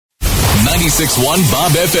96.1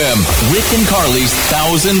 Bob FM. Rick and Carly's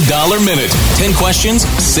 $1,000 Minute. 10 questions,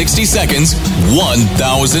 60 seconds,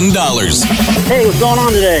 $1,000. Hey, what's going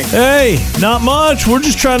on today? Hey, not much. We're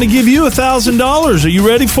just trying to give you $1,000. Are you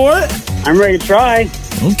ready for it? I'm ready to try.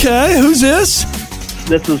 Okay, who's this?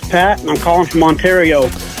 This is Pat, and I'm calling from Ontario.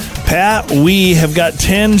 Pat, we have got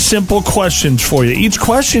 10 simple questions for you. Each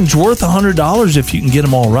question's worth $100 if you can get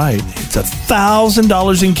them all right. It's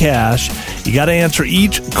 $1,000 in cash. You got to answer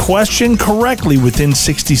each question correctly within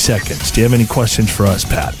 60 seconds. Do you have any questions for us,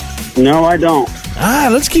 Pat? No, I don't. All right,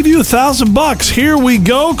 let's give you $1,000. Here we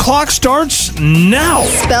go. Clock starts now.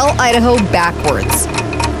 Spell Idaho backwards.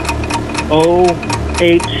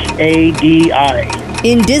 OHADI.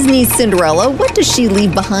 In Disney's Cinderella, what does she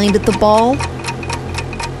leave behind at the ball?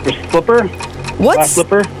 Her slipper. Glass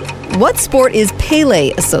slipper. What sport is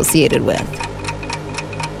Pele associated with?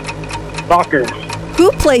 Soccer.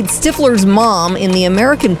 Who played Stifler's mom in the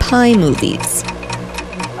American Pie movies?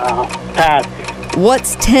 Pass.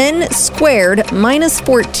 What's 10 squared minus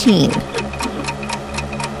 14?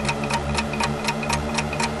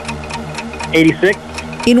 86.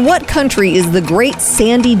 In what country is the Great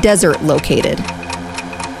Sandy Desert located?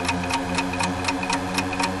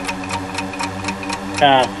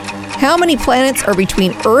 Pass. How many planets are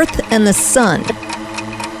between Earth and the Sun?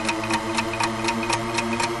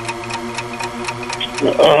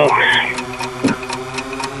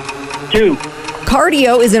 Two.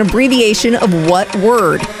 Cardio is an abbreviation of what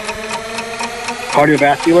word?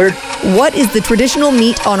 Cardiovascular. What is the traditional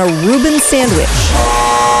meat on a Reuben sandwich?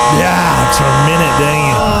 Yeah, it's our minute, dang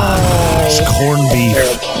it. It's corned beef.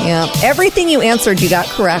 Yeah, everything you answered, you got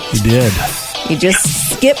correct. You did. You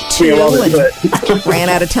just skipped two and ran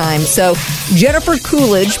out of time. So Jennifer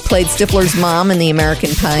Coolidge played Stifler's mom in the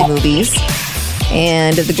American Pie movies.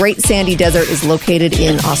 And the Great Sandy Desert is located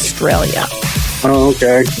in Australia. Oh,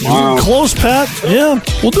 okay. Wow. Close, Pat. Yeah,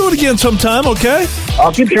 we'll do it again sometime, okay?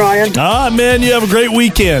 I'll keep trying. All right, man, you have a great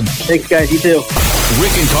weekend. Thanks, guys. You too.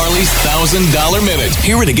 Rick and Carly's $1,000 Minute.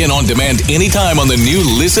 Hear it again on demand anytime on the new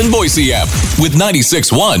Listen Boise app with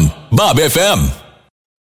 96.1 Bob FM.